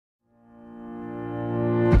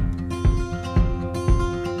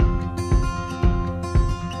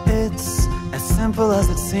simple as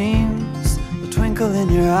it seems, the twinkle in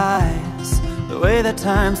your eyes, the way that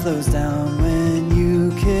time slows down when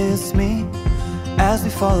you kiss me. As we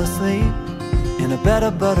fall asleep in a bed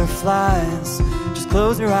of butterflies, just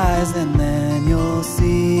close your eyes and then you'll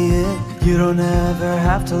see it. You don't ever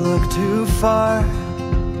have to look too far.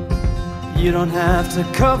 You don't have to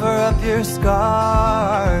cover up your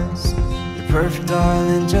scars. You're perfect,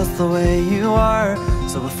 darling, just the way you are.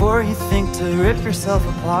 So before you think to rip yourself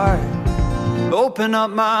apart, open up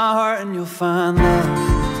my heart and you'll find love,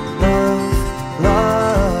 love,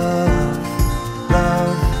 love,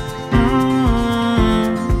 love.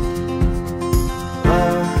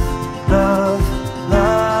 Love, love,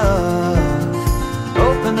 love.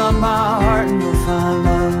 Open up my heart and you'll find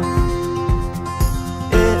love.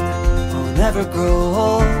 It will never grow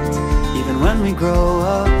old, even when we grow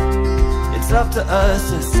up. It's up to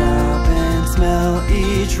us to stop and smell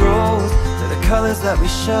each rose. They're the colors that we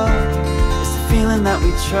show, it's the feeling that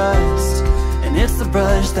we trust, and it's the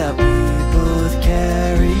brush that we both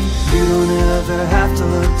carry. You don't ever have to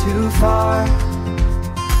look too far.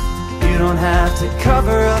 You don't have to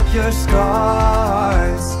cover up your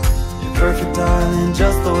scars. You're perfect, darling,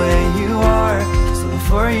 just the way you are. So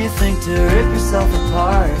before you think to rip yourself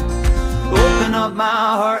apart, open up my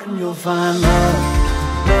heart and you'll find love,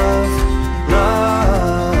 love,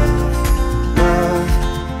 love, love.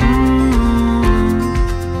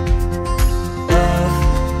 Love,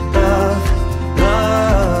 love,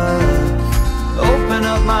 love. Open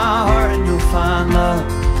up my heart and you'll find love.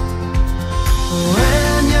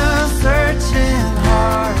 When you're searching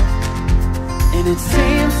hard and it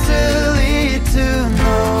seems to lead to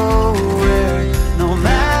nowhere, no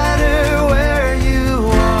matter where you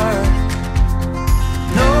are,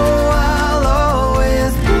 know I'll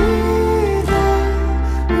always be there.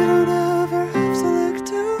 You don't ever have to look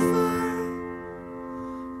too far.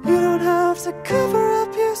 You don't have to cover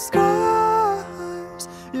up your scars.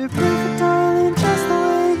 You're perfect, darling, just the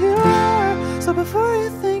way you are. So before you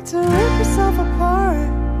think to rip yourself apart,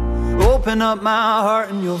 open up my heart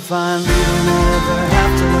and you'll find you don't ever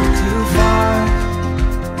have to look too far.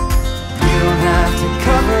 You don't have to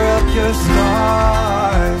cover up your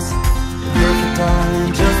scars. You're perfect,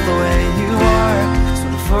 darling, just the way you are. So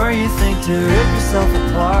before you think to rip yourself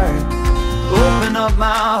apart, open up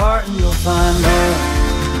my heart and you'll find love,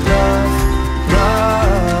 love.